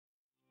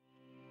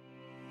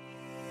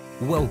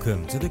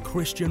Welcome to the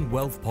Christian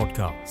Wealth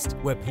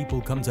Podcast, where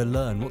people come to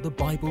learn what the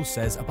Bible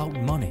says about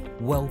money,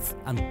 wealth,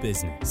 and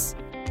business.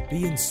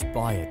 Be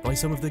inspired by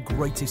some of the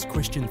greatest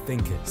Christian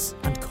thinkers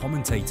and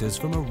commentators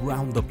from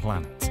around the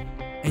planet.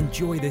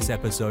 Enjoy this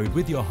episode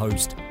with your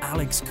host,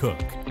 Alex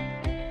Cook.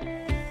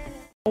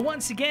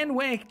 Once again,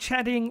 we're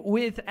chatting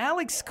with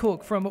Alex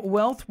Cook from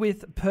Wealth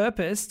with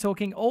Purpose,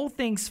 talking all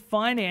things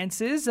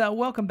finances.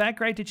 Welcome back.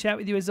 Great to chat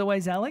with you as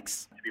always,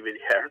 Alex. To be with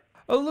you, Aaron.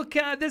 Oh, look,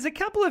 there's a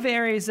couple of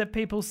areas that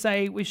people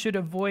say we should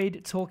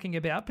avoid talking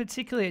about,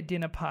 particularly at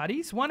dinner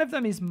parties. One of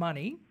them is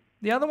money,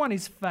 the other one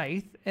is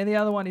faith, and the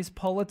other one is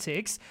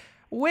politics.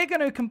 We're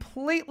going to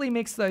completely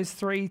mix those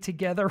three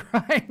together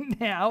right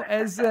now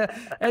as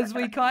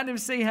we kind of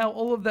see how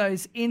all of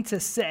those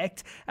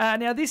intersect.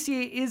 Now, this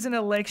year is an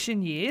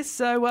election year.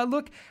 So,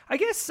 look, I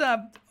guess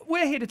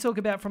we're here to talk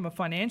about from a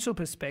financial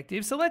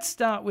perspective. So let's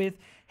start with,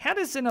 how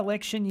does an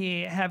election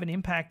year have an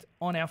impact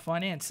on our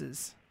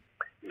finances?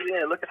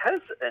 Yeah, look, it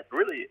has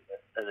really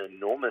an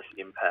enormous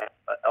impact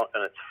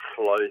on its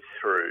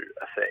flow-through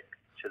effect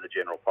to the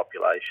general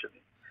population.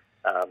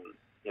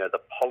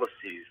 The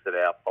policies that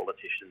our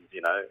politicians,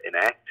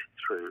 enact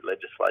through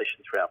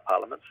legislation, through our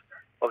parliaments,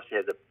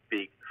 obviously has a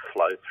big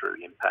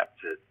flow-through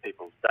impact to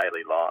people's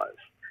daily lives.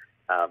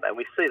 And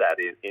we see that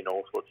in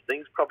all sorts of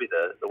things. Probably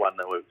the one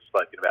that we've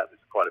spoken about this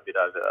quite a bit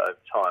over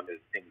time is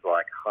things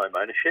like home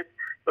ownership,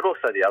 but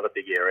also the other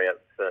big area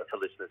for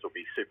listeners will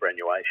be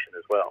superannuation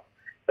as well.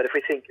 But if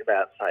we think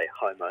about, say,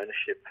 home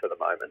ownership for the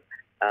moment,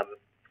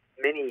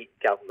 many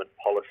government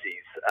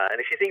policies, and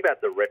if you think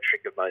about the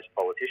rhetoric of most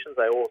politicians,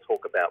 they all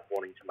talk about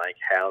wanting to make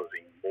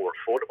housing more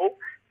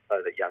affordable so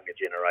that younger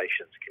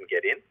generations can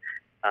get in.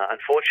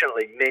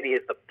 Unfortunately, many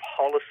of the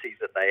policies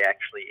that they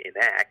actually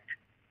enact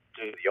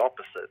do the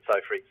opposite.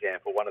 So, for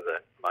example, one of the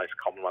most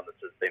common ones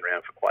that's been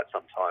around for quite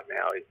some time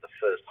now is the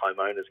First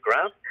Homeowners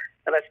Grant,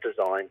 and that's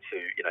designed to,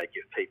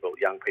 give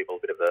young people,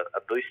 a bit of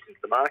a boost into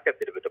the market, a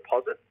bit of a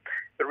deposit.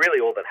 But really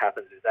all that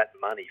happens is that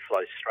money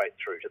flows straight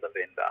through to the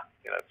vendor,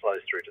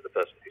 flows through to the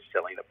person who's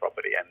selling the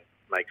property and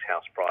makes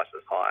house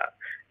prices higher.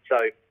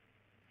 So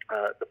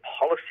the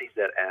policies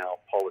that our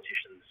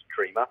politicians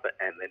dream up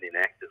and then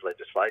enact as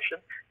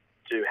legislation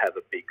do have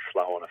a big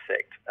flow-on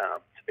effect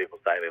to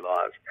people's daily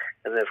lives.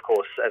 And then, of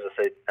course, as I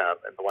said,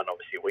 and the one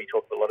obviously we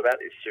talk a lot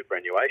about is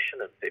superannuation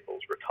and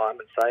people's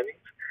retirement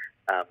savings.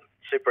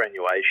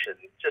 Superannuation,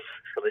 just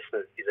for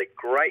listeners, is a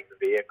great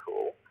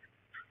vehicle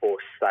for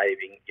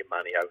saving your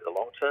money over the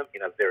long term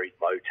in a very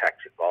low tax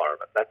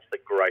environment. That's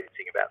the great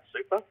thing about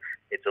super.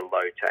 It's a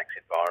low tax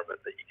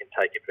environment that you can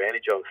take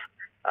advantage of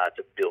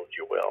to build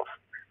your wealth.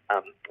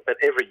 But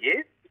every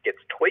year it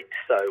gets tweaked.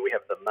 So we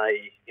have the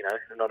May,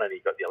 not only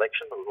got the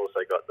election, but we've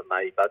also got the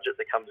May budget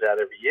that comes out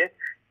every year.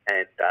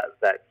 And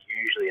that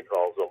usually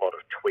involves a lot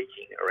of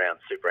tweaking around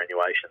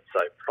superannuation.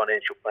 So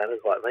financial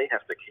planners like me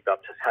have to keep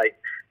up to date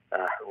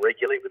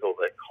regularly with all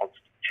the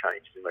constant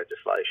changes in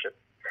legislation.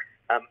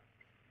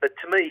 But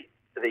to me,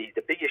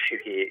 the big issue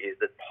here is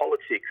that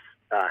politics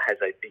has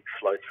a big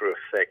flow-through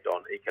effect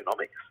on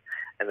economics.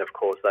 And, of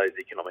course, those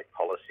economic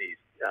policies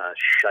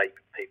shape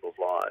people's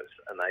lives,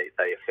 and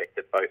they affect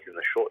it both in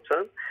the short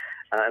term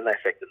and they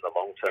affect it in the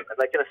long term. And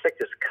they can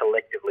affect us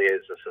collectively as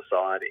a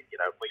society.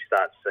 If we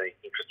start seeing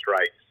interest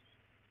rates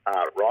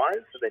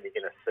rise, then you're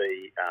going to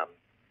see,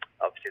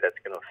 obviously, that's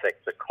going to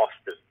affect the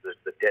cost of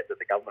the debt that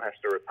the government has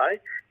to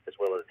repay, as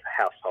well as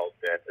household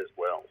debt as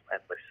well. And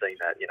we've seen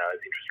that, as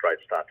interest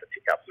rates start to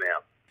tick up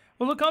now.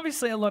 Well, look,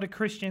 obviously a lot of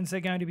Christians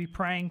are going to be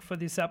praying for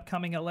this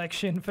upcoming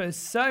election for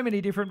so many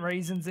different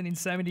reasons and in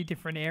so many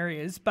different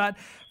areas. But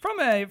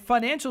from a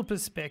financial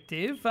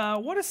perspective,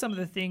 what are some of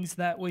the things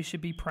that we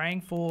should be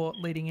praying for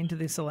leading into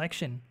this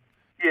election?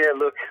 Yeah,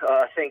 look,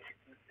 I think,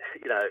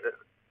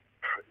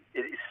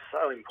 it is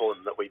so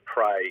important that we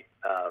pray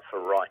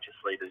for righteous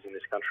leaders in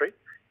this country,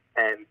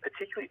 and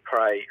particularly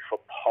pray for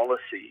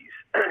policies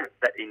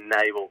that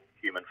enable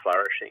human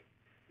flourishing.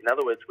 In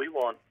other words, we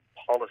want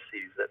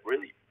policies that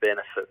really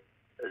benefit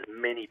as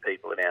many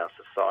people in our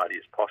society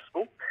as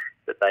possible,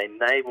 that they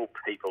enable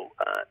people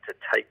to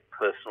take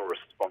personal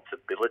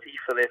responsibility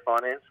for their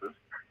finances,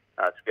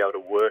 to be able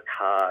to work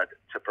hard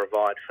to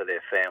provide for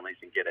their families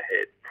and get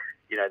ahead.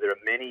 There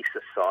are many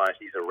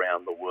societies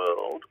around the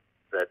world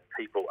that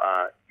people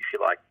are, if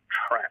you like,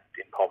 trapped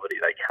in poverty.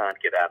 They can't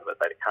get out of it.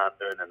 They can't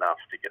earn enough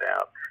to get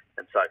out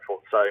and so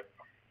forth. So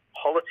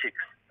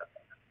politics,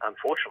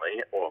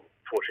 unfortunately, or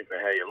fortunately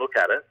how you look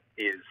at it,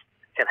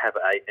 can have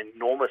an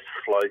enormous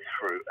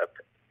flow-through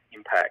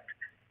impact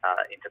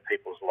into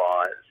people's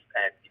lives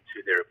and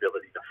into their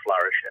ability to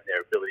flourish and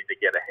their ability to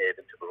get ahead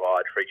and to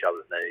provide for each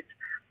other's needs.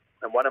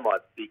 And one of my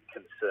big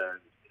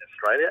concerns in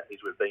Australia is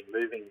we've been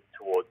moving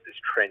towards this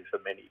trend for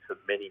many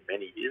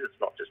years.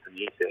 It's not just a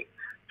new thing,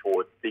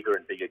 towards bigger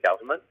and bigger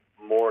government,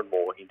 more and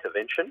more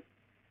intervention,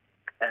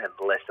 and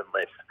less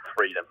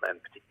freedom, and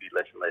particularly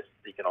less and less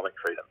economic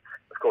freedom.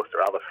 Of course,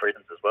 there are other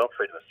freedoms as well,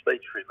 freedom of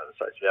speech, freedom of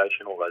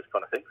association, all those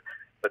kind of things.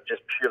 But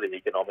just purely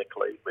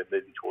economically, we're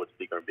moving towards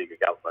bigger and bigger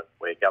government,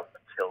 where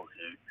government tells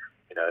you,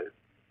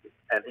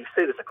 And you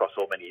see this across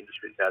all many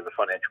industries. As a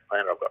financial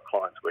planner, I've got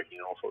clients working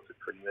in all sorts of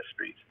different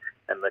industries,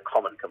 and the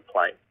common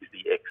complaint is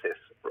the excess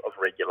of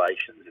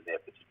regulations in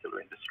their particular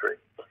industry.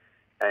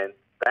 And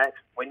that,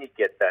 when you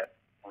get that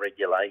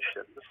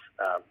regulations,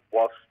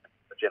 whilst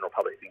the general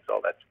public thinks, oh,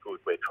 that's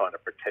good, we're trying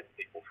to protect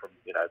people from,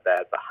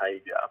 bad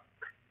behaviour,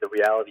 the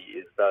reality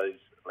is those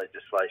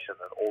legislation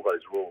and all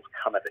those rules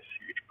come at a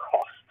huge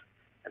cost,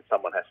 and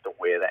someone has to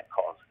wear that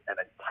cost, and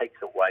it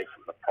takes away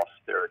from the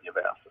prosperity of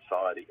our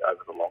society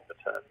over the longer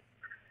term.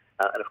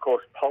 And of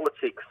course,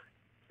 politics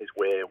is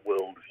where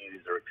world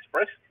views are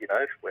expressed,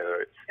 whether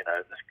it's,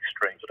 the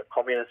extreme sort of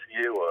communist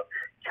view or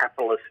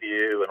capitalist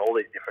view and all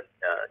these different,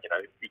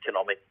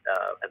 economic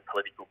and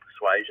political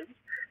persuasions.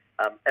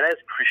 And as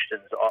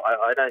Christians,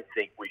 I don't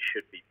think we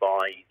should be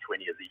buying to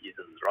any of the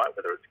isms, right?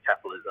 Whether it's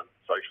capitalism,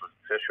 socialism,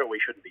 etc. We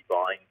shouldn't be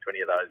buying to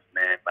any of those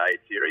man-made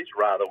theories.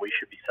 Rather, we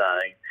should be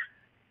saying,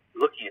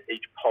 looking at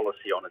each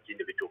policy on its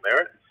individual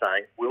merit and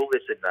saying, will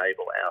this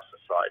enable our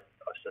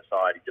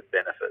society to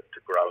benefit, to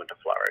grow and to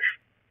flourish?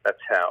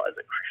 That's how, as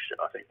a Christian,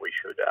 I think we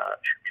should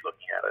be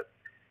looking at it,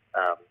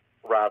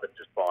 rather than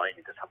just buying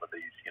into some of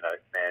these,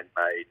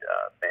 man-made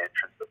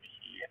mantras that we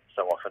hear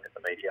so often in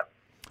the media.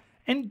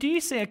 And do you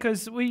see it,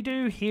 because we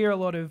do hear a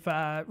lot of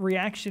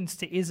reactions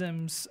to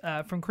isms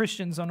from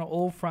Christians on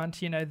all front,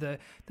 the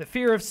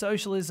fear of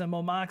socialism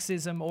or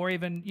Marxism, or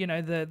even,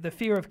 the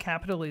fear of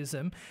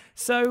capitalism.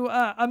 So,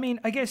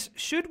 I guess,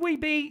 should we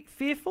be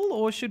fearful,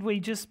 or should we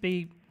just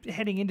be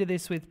heading into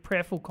this with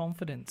prayerful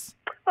confidence?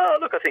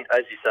 Look, I think,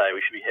 as you say,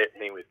 we should be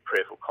heading with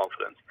prayerful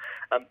confidence.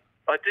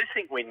 I do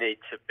think we need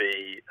to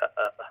be,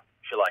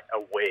 if you like,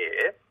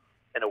 aware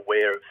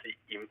of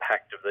the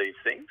impact of these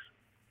things,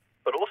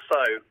 but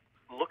also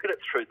look at it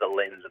through the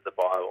lens of the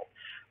Bible.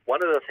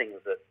 One of the things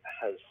that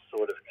has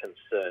sort of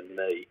concerned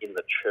me in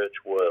the church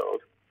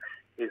world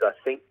is I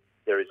think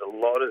there is a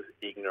lot of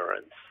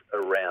ignorance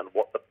around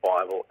what the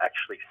Bible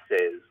actually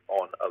says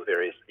on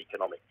various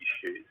economic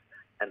issues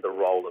and the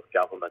role of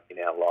government in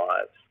our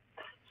lives.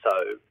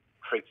 So,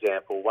 for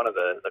example, one of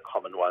the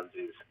common ones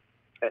is,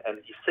 and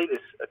you see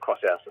this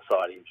across our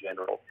society in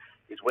general,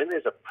 is when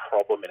there's a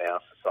problem in our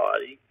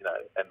society,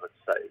 and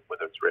let's say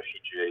whether it's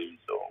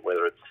refugees or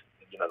whether it's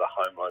the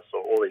homeless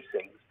or all these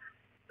things,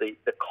 the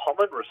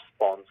common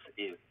response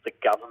is the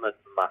government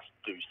must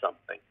do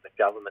something. The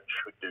government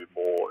should do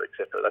more,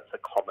 etc. That's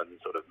a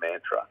common sort of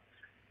mantra.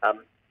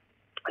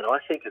 And I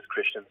think as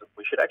Christians,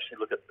 we should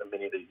actually look at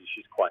many of these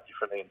issues quite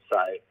differently and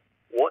say,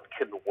 what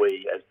can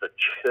we as the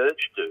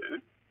church do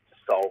to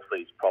solve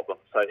these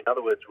problems? So in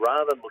other words,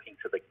 rather than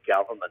looking to the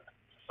government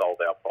to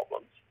solve our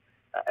problems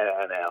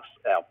and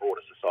our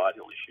broader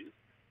societal issues,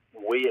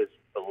 we as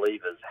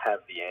believers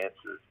have the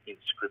answers in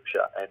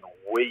Scripture, and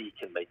we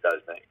can meet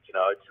those needs.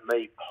 To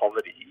me,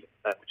 poverty,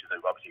 which is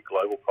obviously a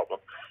global problem,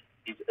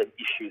 is an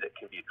issue that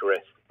can be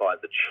addressed by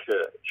the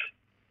church.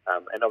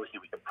 And obviously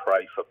we can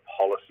pray for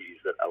policies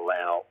that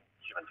allow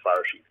human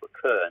flourishing to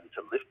occur and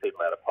to lift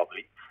people out of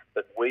poverty,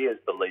 but we as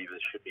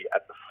believers should be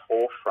at the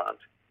forefront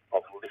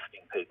of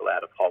lifting people out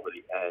of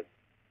poverty and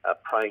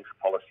praying for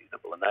policies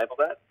that will enable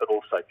that, but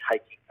also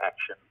taking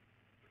action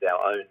with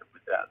our own,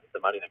 with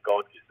the money that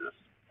God gives us,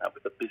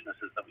 with the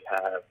businesses that we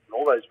have and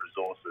all those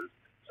resources,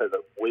 so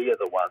that we are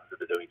the ones that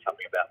are doing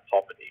something about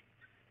poverty,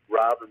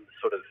 rather than the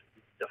sort of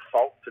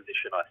default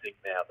position, I think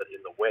now that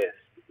in the West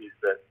is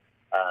that,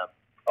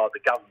 the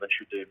government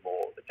should do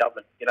more. The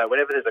government,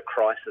 whenever there's a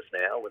crisis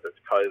now, whether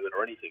it's COVID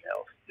or anything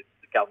else,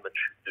 the government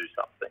should do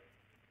something.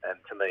 And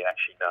to me,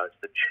 actually, no, it's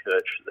the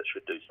church that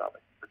should do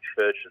something. The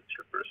church that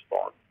should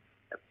respond.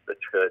 And it's the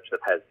church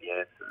that has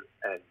the answers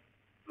and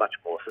much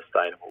more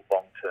sustainable,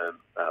 long-term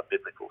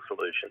biblical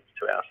solutions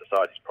to our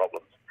society's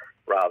problems,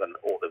 rather than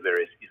all the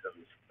various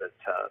isms that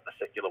the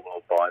secular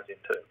world buys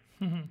into.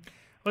 Mm-hmm.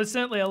 Well, there's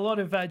certainly a lot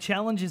of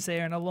challenges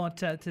there and a lot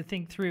to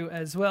think through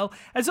as well.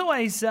 As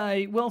always,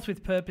 Wealth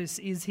with Purpose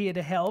is here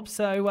to help.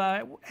 So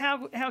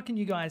how can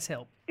you guys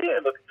help? Yeah,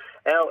 look,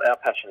 our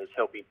passion is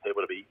helping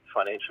people to be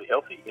financially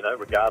healthy,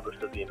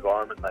 regardless of the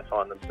environment they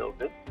find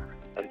themselves in.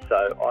 And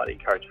so I'd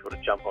encourage people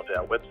to jump onto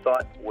our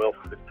website,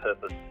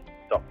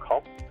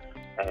 wealthwithpurpose.com.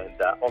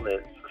 And on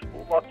there,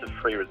 lots of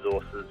free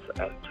resources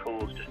and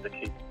tools just to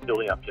keep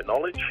building up your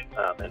knowledge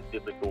and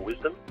biblical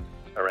wisdom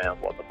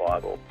around what the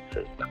Bible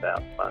says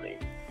about money.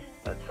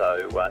 And so,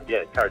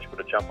 encourage people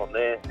to jump on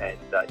there and,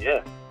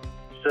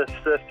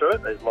 surf through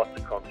it. There's lots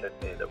of content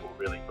there that will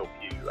really help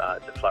you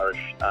to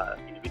flourish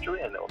individually,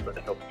 and also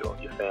to help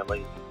your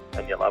family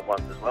and your loved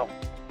ones as well.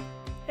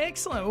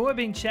 Excellent. Well, we've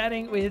been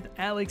chatting with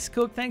Alex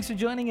Cook. Thanks for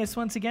joining us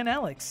once again,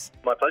 Alex.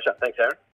 My pleasure. Thanks, Aaron.